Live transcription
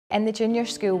In the junior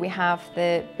school we have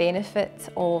the benefit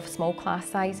of small class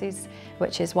sizes,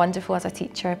 which is wonderful as a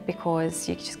teacher because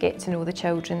you just get to know the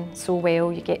children so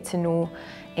well, you get to know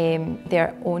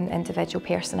their own individual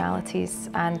personalities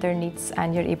and their needs,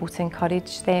 and you're able to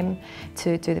encourage them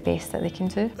to do the best that they can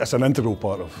do. It's an integral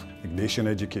part of Ignatian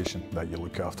education that you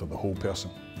look after the whole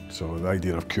person. So the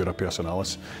idea of cura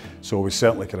personalis. So we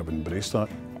certainly kind of embraced that.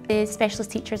 The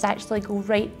specialist teachers actually go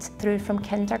right through from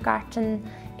kindergarten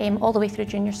all the way through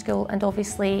junior school, and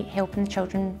obviously helping the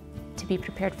children to be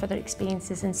prepared for their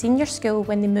experiences in senior school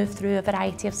when they move through a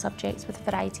variety of subjects with a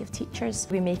variety of teachers.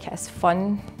 We make it as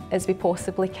fun as we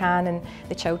possibly can, and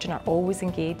the children are always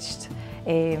engaged.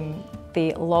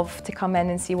 They love to come in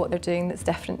and see what they're doing that's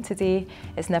different today.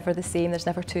 It's never the same, there's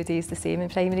never 2 days the same in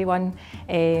primary one.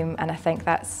 And I think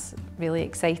that's really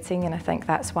exciting, and I think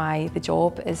that's why the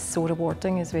job is so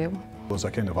rewarding as well. There's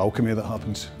a kind of alchemy that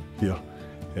happens here.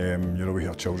 You know, we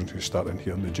have children who start in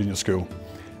here in the junior school,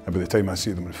 and by the time I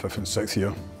see them in 5th and 6th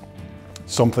year,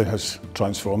 something has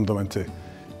transformed them into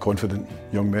confident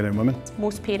young men and women.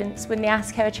 Most parents, when they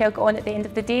ask how a child got on at the end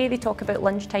of the day, they talk about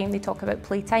lunchtime, they talk about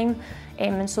playtime,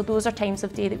 and so those are times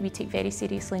of day that we take very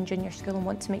seriously in junior school and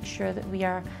want to make sure that we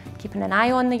are keeping an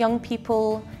eye on the young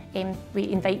people. We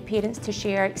invite parents to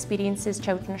share experiences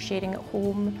children are sharing at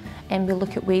home, and we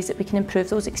look at ways that we can improve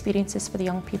those experiences for the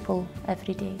young people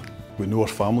every day. We know our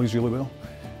families really well,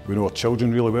 we know our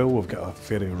children really well. We've got a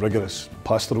very rigorous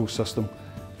pastoral system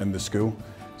in the school,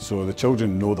 so the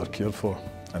children know they're cared for,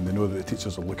 and they know that the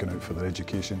teachers are looking out for their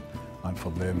education and for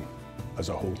them as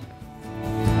a whole.